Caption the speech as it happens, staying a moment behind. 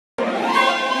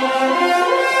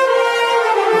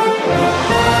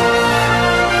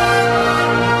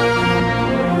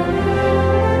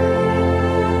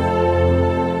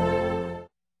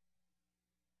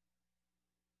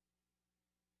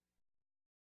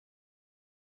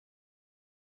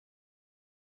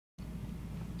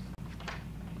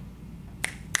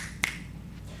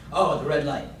Oh, the red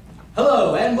light.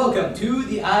 Hello and welcome to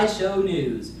the iShow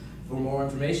News. For more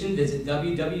information, visit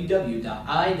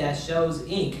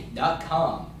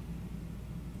www.i-showsinc.com.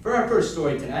 For our first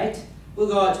story tonight, we'll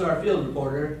go out to our field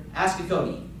reporter,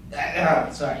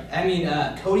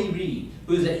 Cody Reed,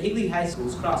 who is at Higley High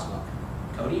School's crosswalk.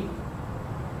 Cody?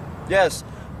 Yes,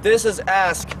 this is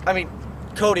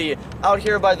Cody, out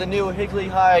here by the new Higley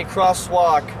High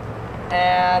crosswalk.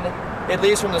 And it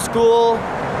leads from the school to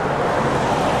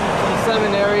the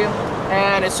seminary,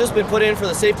 and it's just been put in for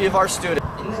the safety of our students.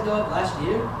 Didn't that go up last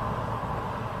year?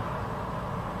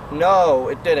 No,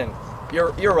 it didn't.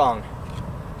 You're wrong.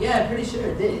 Yeah, I'm pretty sure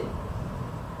it did.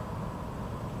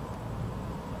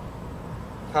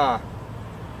 Huh.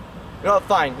 You know what,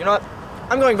 fine. You know what?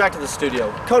 I'm going back to the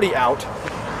studio. Cody out.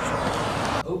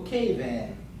 Okay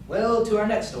then. Well, to our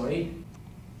next story.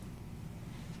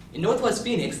 In Northwest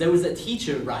Phoenix, there was a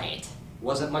teacher riot.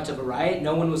 Wasn't much of a riot,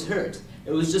 no one was hurt.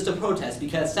 It was just a protest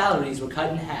because salaries were cut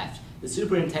in half. The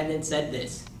superintendent said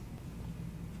this.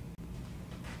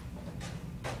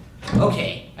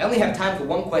 Okay, I only have time for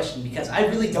one question because I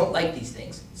really don't like these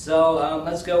things. So,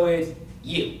 let's go with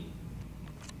you.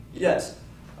 Yes.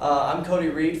 I'm Cody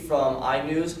Reed from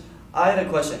iNews. I had a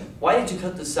question. Why did you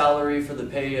cut the salary for the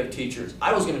pay of teachers?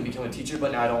 I was going to become a teacher,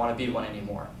 but now I don't want to be one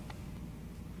anymore.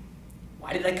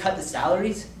 Why did I cut the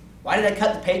salaries? Why did I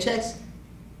cut the paychecks?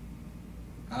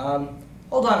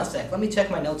 Hold on a sec. Let me check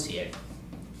my notes here.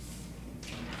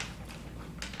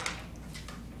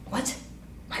 What?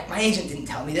 My agent didn't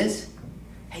tell me this.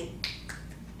 Hey,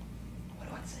 what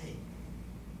do I say?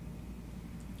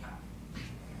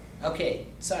 Okay,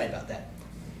 sorry about that.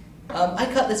 I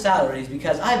cut the salaries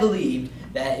because I believed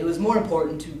that it was more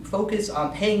important to focus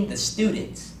on paying the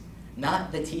students,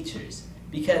 not the teachers.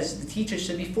 Because the teachers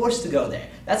should be forced to go there.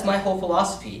 That's my whole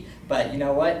philosophy. But you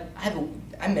know what?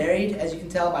 I'm married, as you can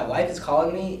tell. My wife is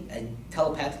calling me,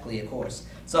 telepathically, of course.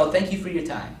 So thank you for your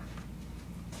time.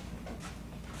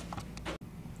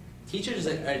 Teachers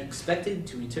are expected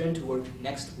to return to work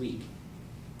next week.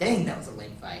 Dang, that was a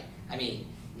lame fight. I mean,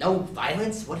 no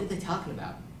violence? What are they talking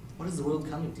about? What is the world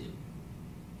coming to?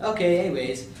 Okay,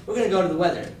 anyways, we're gonna go to the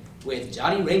weather with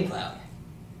Johnny Raincloud.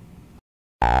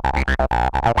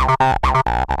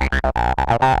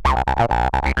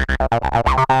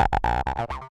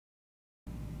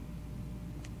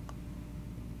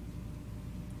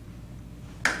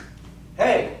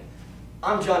 Hey,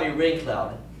 I'm Johnny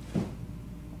Raincloud.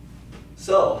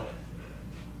 So,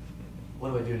 what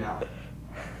do I do now?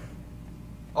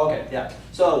 Okay, yeah.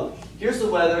 So, here's the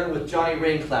weather with Johnny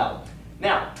Raincloud.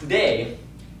 Now, today,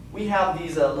 we have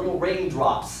these little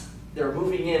raindrops. They're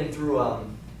moving in through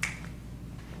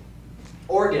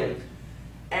Oregon,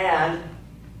 and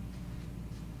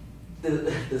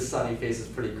the sunny face is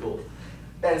pretty cool.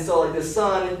 And so, like the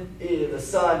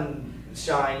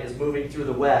sunshine is moving through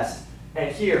the west. And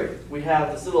here we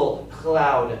have this little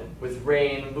cloud with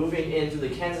rain moving into the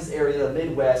Kansas area, the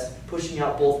Midwest, pushing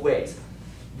out both ways.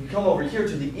 We come over here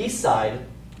to the east side.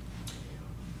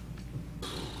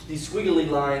 These squiggly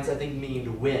lines, I think,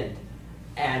 mean wind.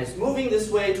 And it's moving this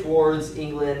way towards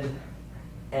England.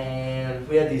 And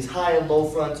we have these high and low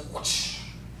fronts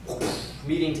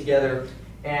meeting together.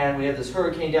 And we have this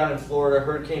hurricane down in Florida.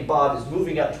 Hurricane Bob is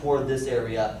moving up toward this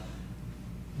area.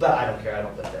 But I don't care, I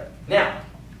don't live there. Now,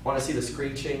 want to see the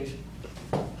screen change?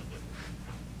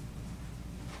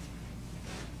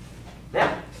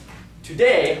 Now,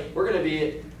 today we're going to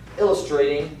be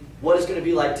illustrating what it's going to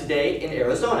be like today in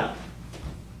Arizona.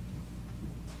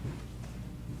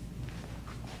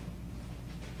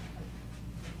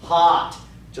 Hot,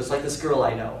 just like this girl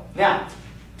I know. Now,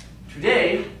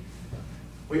 today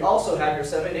we also have your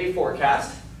 7-day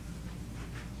forecast.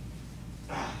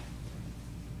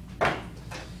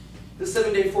 This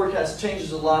 7-day forecast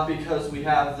changes a lot because we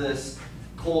have this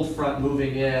cold front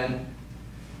moving in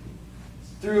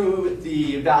through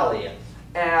the valley.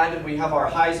 And we have our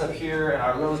highs up here and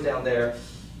our lows down there.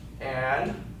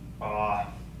 And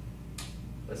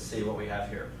let's see what we have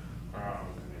here.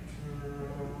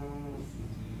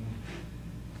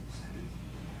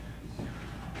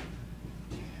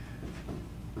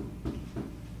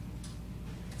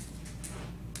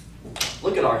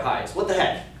 Look at our highs. What the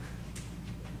heck?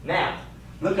 Now,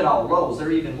 look at our lows.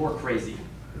 They're even more crazy.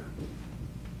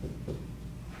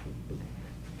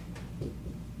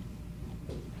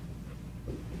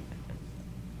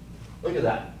 Look at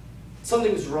that.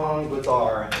 Something's wrong with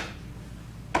our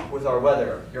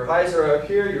weather. Your highs are up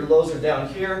here, your lows are down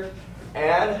here,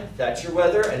 and that's your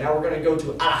weather. And now we're going to go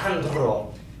to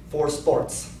Alejandro for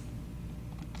sports.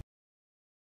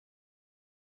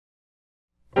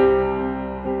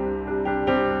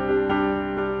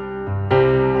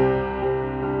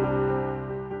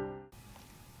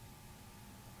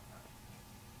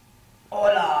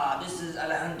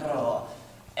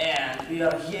 we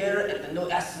are here at the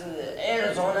new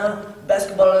Arizona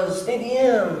Basketball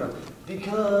Stadium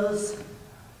because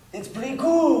it's pretty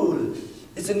cool.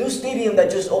 It's a new stadium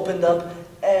that just opened up,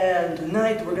 and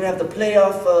tonight we're going to have the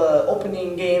playoff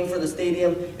opening game for the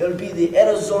stadium. It'll be the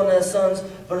Arizona Suns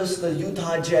versus the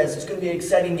Utah Jazz. It's going to be an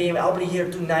exciting game. I'll be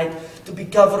here tonight to be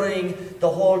covering the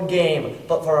whole game.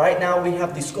 But for right now, we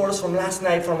have the scores from last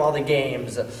night from all the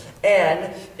games.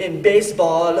 And in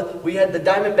baseball, we had the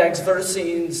Diamondbacks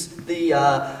versus the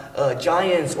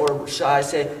Giants, or shall I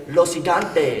say, Los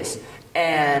Gigantes.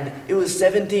 And it was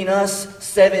 17 us,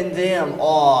 7 them.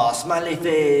 Oh, smiley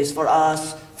face for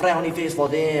us, frowny face for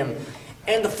them.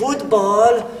 And the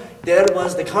football, there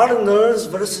was the Cardinals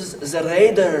versus the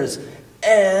Raiders.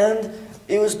 And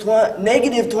it was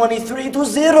negative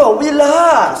 23-0. We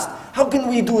lost. How can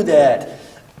we do that?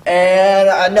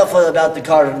 And enough about the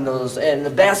Cardinals. And the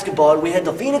basketball, we had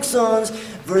the Phoenix Suns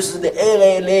versus the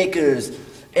LA Lakers.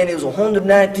 And it was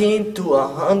 119 to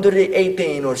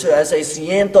 118, or should I say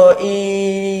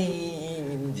 118.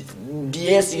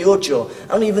 I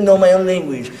don't even know my own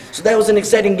language. So that was an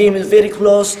exciting game. It was very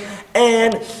close.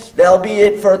 And that'll be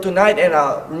it for tonight. And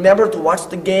remember to watch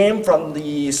the game from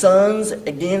the Suns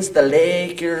against the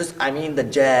Lakers, the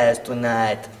Jazz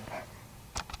tonight.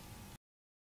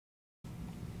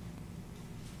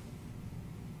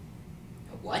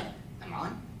 What? I'm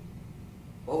on?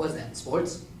 What was that?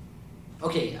 Sports?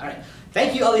 Okay, alright.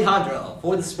 Thank you, Alejandro,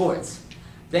 for the sports.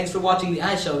 Thanks for watching the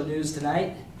iShow News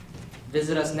tonight.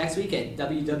 Visit us next week at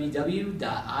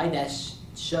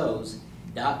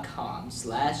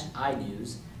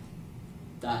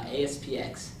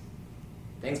www.i-shows.com/inews.aspx.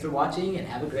 Thanks for watching and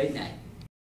have a great night.